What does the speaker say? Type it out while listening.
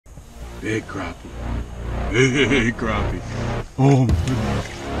Big crappie. Big crappie. Oh my goodness.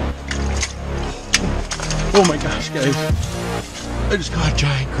 Oh my gosh, guys. I just caught a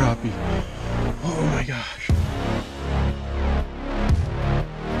giant crappie. Oh my gosh.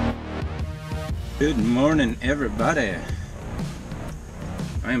 Good morning, everybody.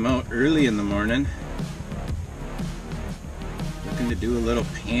 I'm out early in the morning. Looking to do a little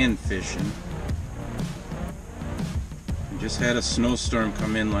pan fishing. We just had a snowstorm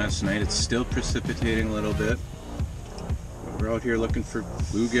come in last night. It's still precipitating a little bit. But we're out here looking for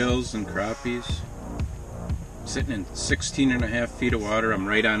bluegills and crappies. I'm sitting in 16.5 feet of water. I'm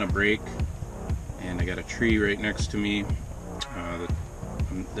right on a break. And I got a tree right next to me.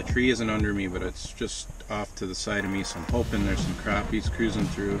 The tree isn't under me, but it's just off to the side of me, so I'm hoping there's some crappies cruising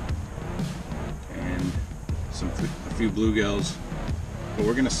through and a few bluegills. But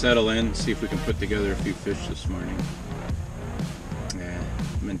we're gonna settle in, see if we can put together a few fish this morning.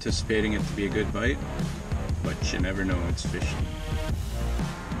 I'm anticipating it to be a good bite, but you never know, it's fishing.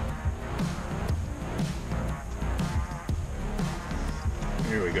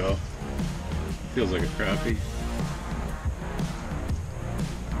 Here we go. Feels like a crappie.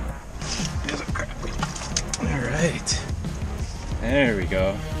 There's a crappie. Alright. There we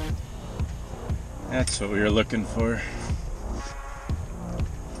go. That's what we were looking for.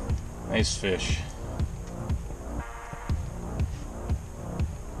 Nice fish.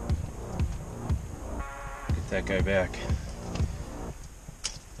 Get that guy back.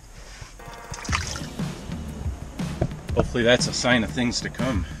 Hopefully that's a sign of things to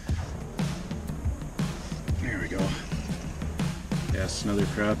come. There we go. Yes, another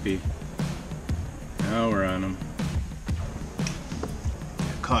crappie. Now we're on them.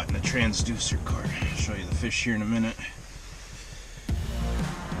 Got caught in a transducer cord. I'll show you the fish here in a minute.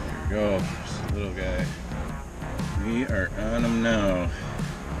 There we go. There's a little guy. We are on them now.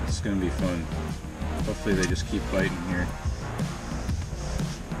 It's gonna be fun. Hopefully they just keep biting here.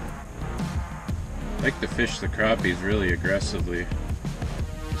 I like to fish the crappies really aggressively,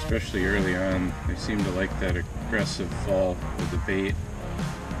 especially early on. They seem to like that aggressive fall with the bait.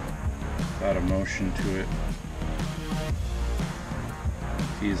 A lot of motion to it.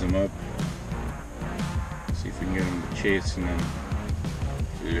 Tease them up. See if we can get them to chase and then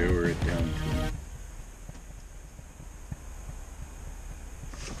lure it down to them.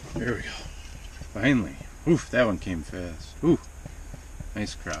 There we go. Finally. Oof, that one came fast. Ooh,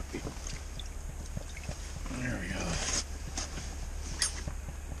 nice crappie. There we go.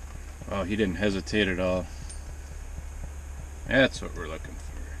 Oh, he didn't hesitate at all. That's what we're looking for.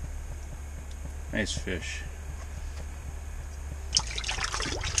 Nice fish.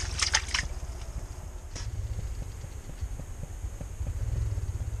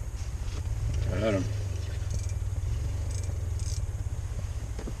 Got him.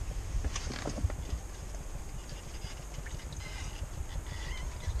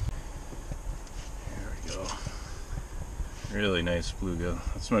 Really nice bluegill.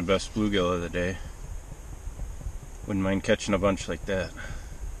 That's my best bluegill of the day. Wouldn't mind catching a bunch like that.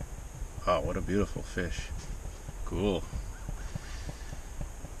 Oh, what a beautiful fish. Cool.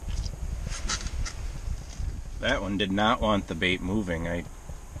 That one did not want the bait moving. I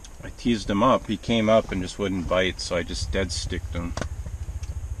teased him up. He came up and just wouldn't bite, so I just dead sticked him.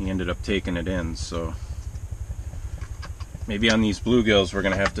 He ended up taking it in, so maybe on these bluegills we're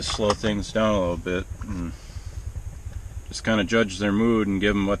gonna have to slow things down a little bit and just kind of judge their mood and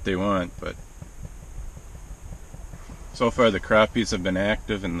give them what they want. But so far the crappies have been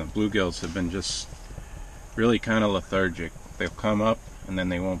active and the bluegills have been just really kind of lethargic. They'll come up and then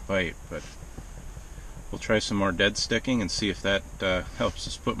they won't bite, but we'll try some more dead sticking and see if that helps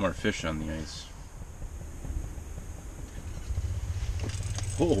us put more fish on the ice.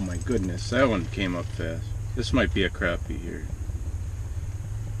 Oh my goodness, that one came up fast. This might be a crappie here.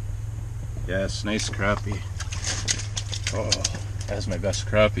 Yes, nice crappie. Oh, that's my best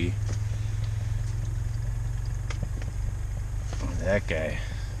crappie. Look at that guy.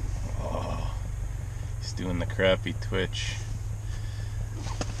 Oh, he's doing the crappie twitch.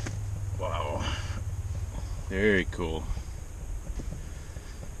 Wow. Very cool.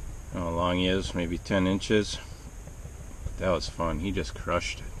 I don't know how long he is, maybe 10 inches. But that was fun. He just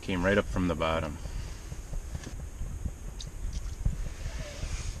crushed it. Came right up from the bottom.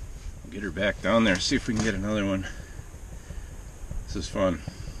 Get her back down there, see if we can get another one. This is fun.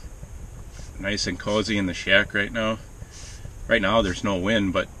 Nice and cozy in the shack right now. Right now there's no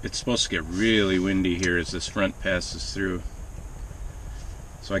wind, but it's supposed to get really windy here as this front passes through.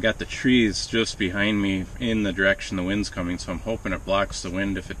 So I got the trees just behind me in the direction the wind's coming, so I'm hoping it blocks the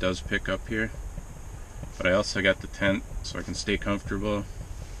wind if it does pick up here. But I also got the tent so I can stay comfortable.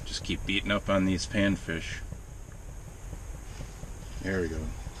 Just keep beating up on these panfish. There we go.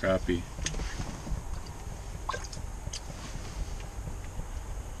 Crappie.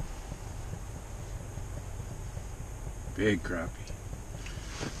 Big crappie.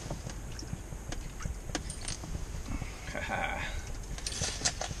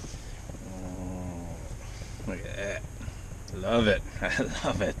 Oh, look at that. Love it. I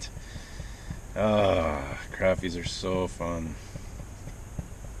love it. Oh, crappies are so fun.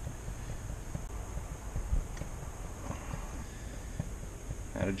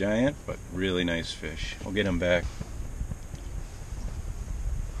 Not a giant, but really nice fish. We'll get him back.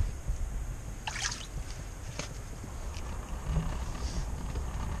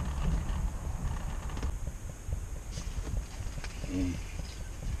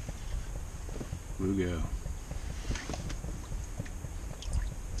 Bluegill.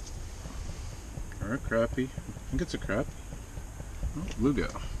 Or a crappie. I think it's a crappie. Oh,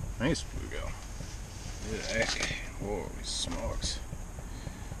 bluegill. Nice bluegill. Look at that guy. Holy smokes.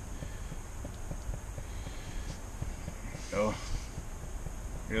 Oh,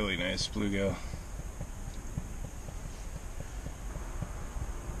 really nice bluegill.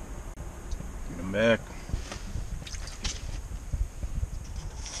 Get him back.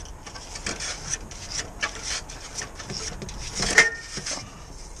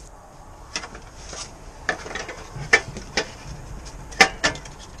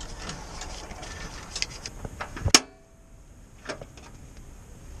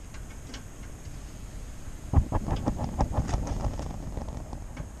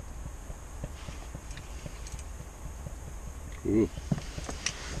 Ooh,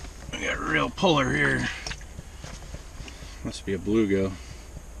 we got a real puller here. Must be a bluegill.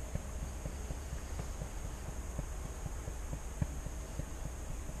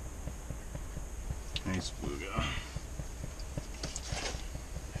 Nice bluegill.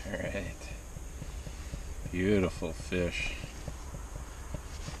 Alright. Beautiful fish.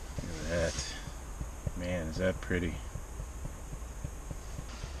 Look at that. Man, is that pretty.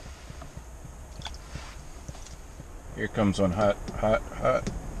 Here comes one hot, hot, hot.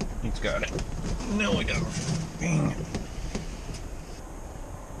 He's got it. No, we got him. Dang it.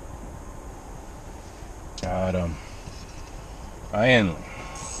 Got him. Finally.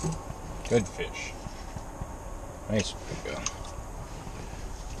 Good fish. Nice bluegill.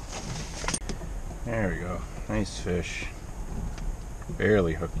 There we go. Nice fish.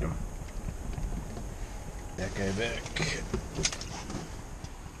 Barely hooked him. That guy back.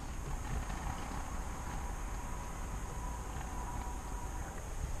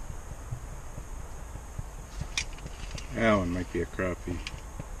 That one might be a crappie.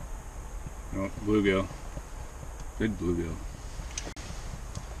 No, bluegill. Good bluegill.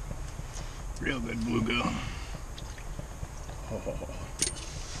 Real good bluegill. Oh,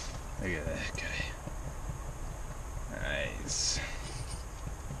 look at that guy. Nice.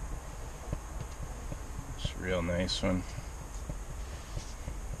 It's a real nice one.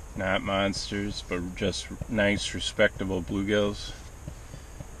 Not monsters, but just nice, respectable bluegills.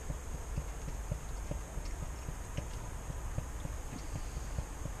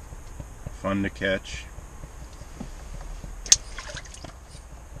 Fun to catch.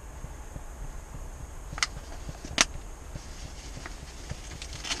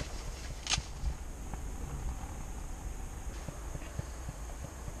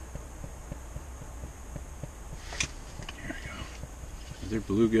 There we go. Is there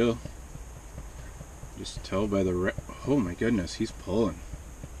bluegill? Just tell by the oh my goodness, he's pulling.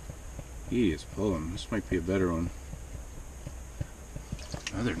 He is pulling. This might be a better one.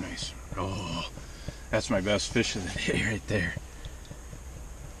 Another nice. Oh, that's my best fish of the day right there.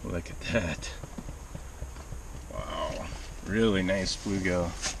 Look at that. Wow. Really nice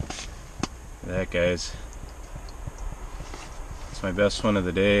bluegill. Look at that, guys. It's my best one of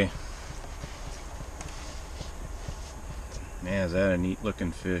the day. Man, is that a neat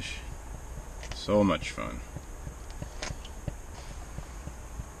looking fish. So much fun.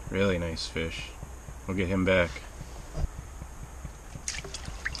 Really nice fish. We'll get him back.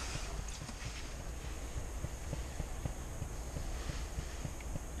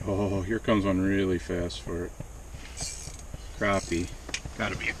 Oh, here comes one really fast for it. Crappie.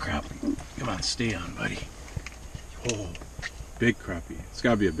 Gotta be a crappie. Come on, stay on, buddy. Oh, big crappie. It's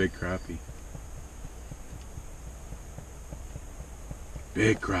gotta be a big crappie.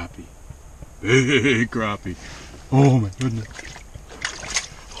 Big crappie. Big crappie. Oh my goodness.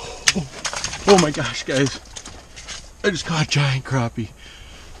 Oh my gosh, guys. I just caught a giant crappie.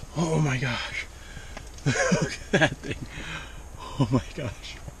 Oh my gosh. Look at that thing. Oh my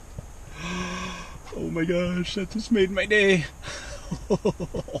gosh. Oh my gosh, that just made my day.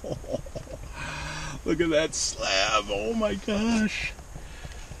 Look at that slab. Oh my gosh.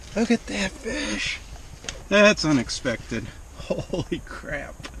 Look at that fish. That's unexpected. Holy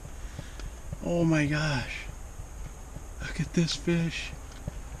crap. Oh my gosh. Look at this fish.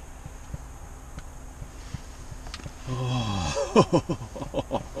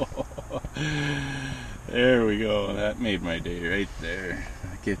 Oh. There we go. That made my day right there.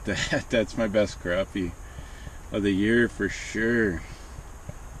 Get that. That's my best crappie of the year for sure.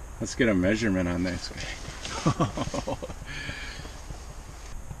 Let's get a measurement on this guy.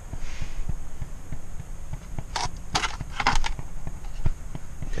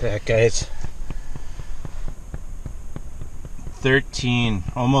 Look at that, guys. 13,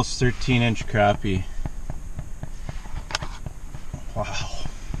 almost 13-inch crappie. Wow,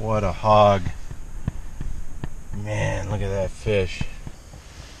 what a hog. Man, look at that fish.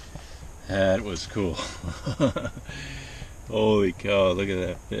 That was cool. Holy cow, look at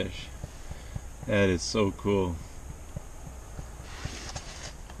that fish. That is so cool.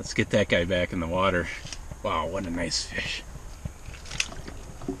 Let's get that guy back in the water. Wow, what a nice fish.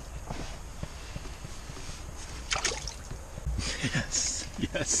 Yes,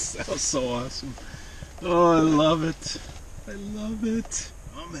 yes, that was so awesome. Oh, I love it. I love it.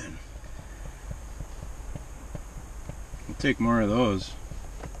 Oh man. We'll take more of those.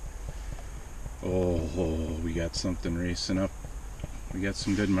 Oh, we got something racing up. We got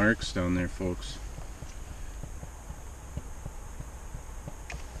some good marks down there, folks.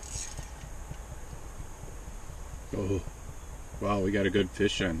 Oh, wow, we got a good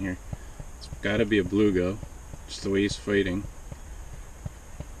fish on here. It's got to be a bluegill, just the way he's fighting.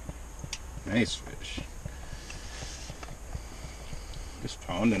 Nice fish. Just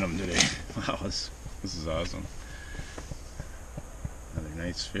pounding them today. Wow, this is awesome. Another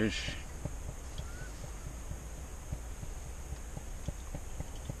nice fish.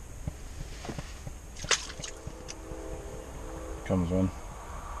 Comes one.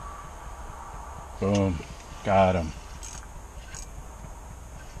 Boom. Got him.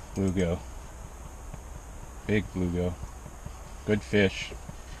 Bluegill. Big bluegill. Good fish.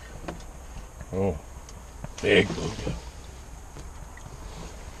 Oh. Big bluegill.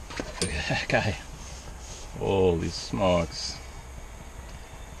 Look at that guy. Holy smokes.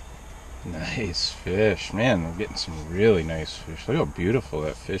 Nice fish. Man, we're getting some really nice fish. Look how beautiful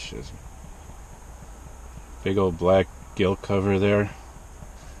that fish is. Big old black gill cover there.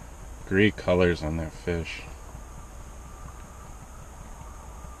 Great colors on that fish.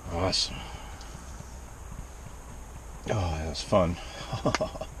 Awesome. Oh, that was fun.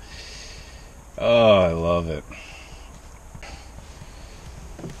 Oh, I love it.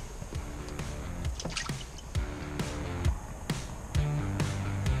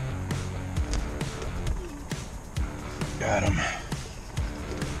 Got him.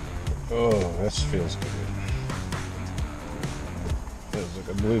 Oh, this feels good. Feels like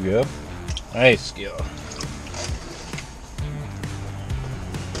a bluegill. Nice gill.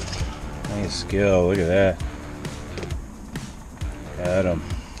 Nice gill. Look at that. Got him.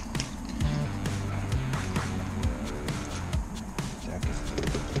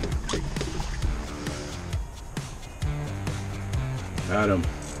 Got him.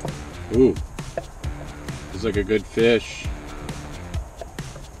 Ooh. Looks like a good fish.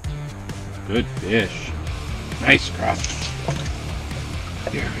 Good fish. Nice crappie.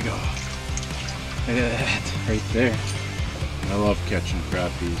 Here we go. Look at that. Right there. I love catching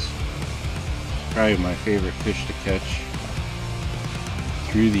crappies. Probably my favorite fish to catch.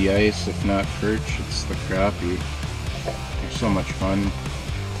 Through the ice, if not perch, it's the crappie. They're so much fun.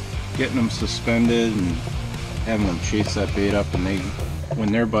 Getting them suspended and having them chase that bait up, and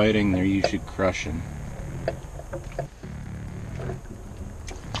when they're biting, they're usually crushing.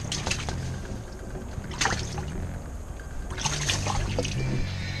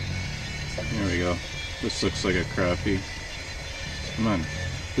 There we go. This looks like a crappie. Come on,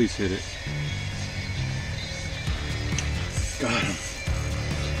 please hit it. Got him.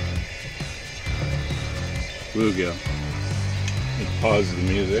 Bluegill. Let's pause the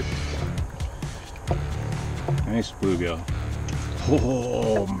music. Nice bluegill.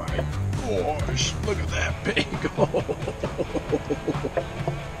 Oh my gosh, look at that big.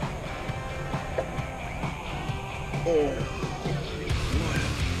 Oh, what a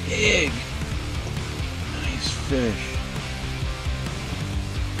big, nice fish.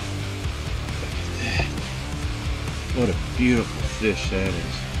 Look at that. What a beautiful fish that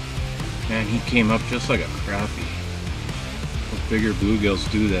is. Man, he came up just like a crappie. What bigger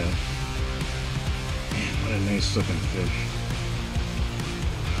bluegills do that? Man, what a nice looking fish.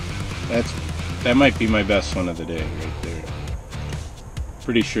 That might be my best one of the day right there.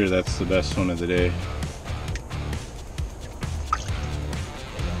 Pretty sure that's the best one of the day.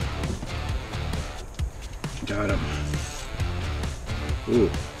 Got him. Ooh,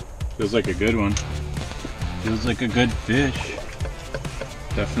 feels like a good one. Feels like a good fish.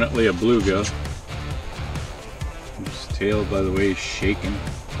 Definitely a bluegill. His tail, by the way, is shaking.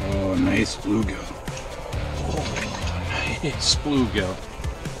 Oh, nice bluegill. Oh, nice bluegill.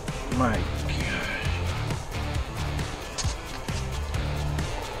 My God.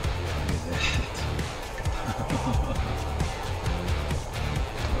 Look at that.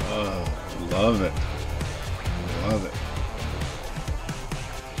 Oh, love it. Love it.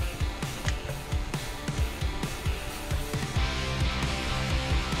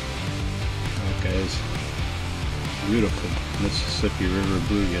 Oh, guys. Beautiful Mississippi River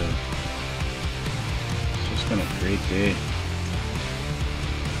bluegill. It's just been a great day.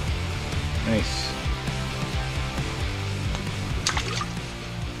 Nice.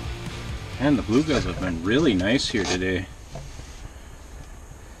 And the bluegills have been really nice here today.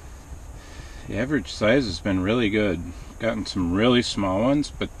 The average size has been really good. Gotten some really small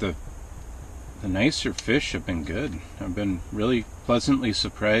ones, but the nicer fish have been good. I've been really pleasantly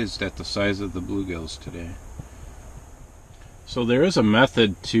surprised at the size of the bluegills today. So there is a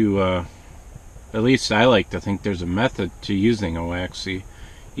method to, at least I like to think there's a method to using a waxy.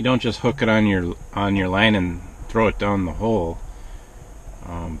 You don't just hook it on your line and throw it down the hole.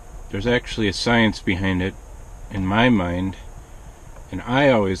 There's actually a science behind it, in my mind. And I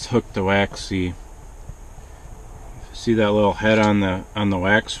always hook the waxy. See that little head on the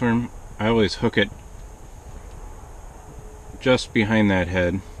wax worm? I always hook it just behind that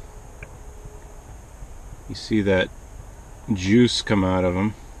head. You see that juice come out of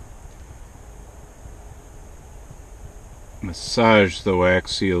them. Massage the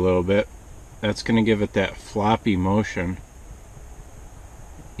waxy a little bit. That's going to give it that floppy motion.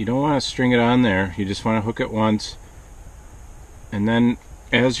 You don't want to string it on there. You just want to hook it once. And then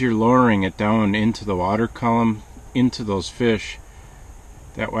as you're lowering it down into the water column, into those fish,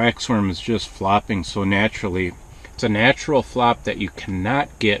 that waxworm is just flopping so naturally. It's a natural flop that you cannot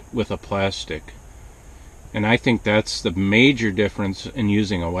get with a plastic. And I think that's the major difference in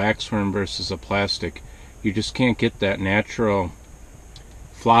using a waxworm versus a plastic. You just can't get that natural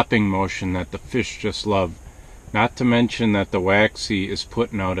flopping motion that the fish just love. Not to mention that the waxy is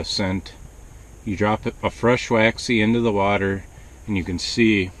putting out a scent. You drop a fresh waxy into the water, and you can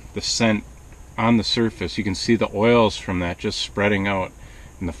see the scent on the surface. You can see the oils from that just spreading out,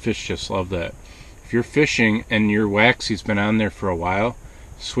 and the fish just love that. If you're fishing and your waxy's been on there for a while,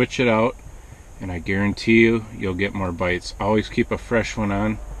 switch it out, and I guarantee you'll get more bites. Always keep a fresh one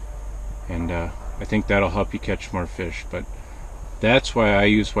on, and I think that'll help you catch more fish. But that's why I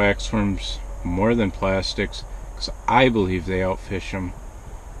use waxworms more than plastics, because I believe they outfish them.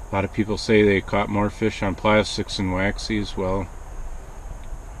 A lot of people say they caught more fish on plastics than waxies. Well,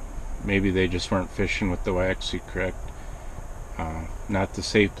 maybe they just weren't fishing with the waxy correct. Not to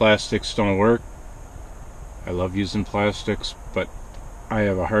say plastics don't work. I love using plastics, but I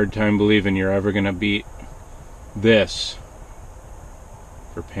have a hard time believing you're ever going to beat this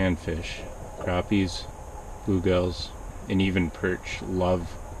for panfish. Crappies, bluegills, and even perch love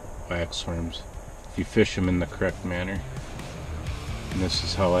waxworms if you fish them in the correct manner. And this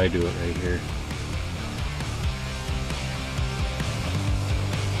is how I do it right here.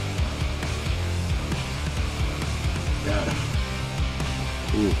 Got him.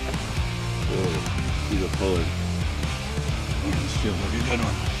 Ooh. Whoa. He's a puller. Man, this feels like a good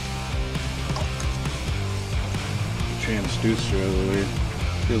one. The transducer over there.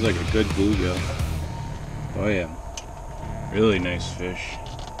 Feels like a good bluegill. Oh yeah. Really nice fish.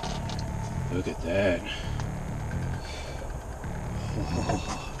 Look at that.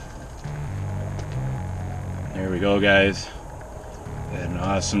 Oh. There we go, guys. Had an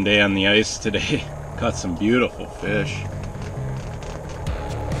awesome day on the ice today. Caught some beautiful fish.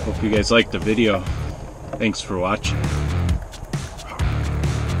 Hope you guys liked the video. Thanks for watching.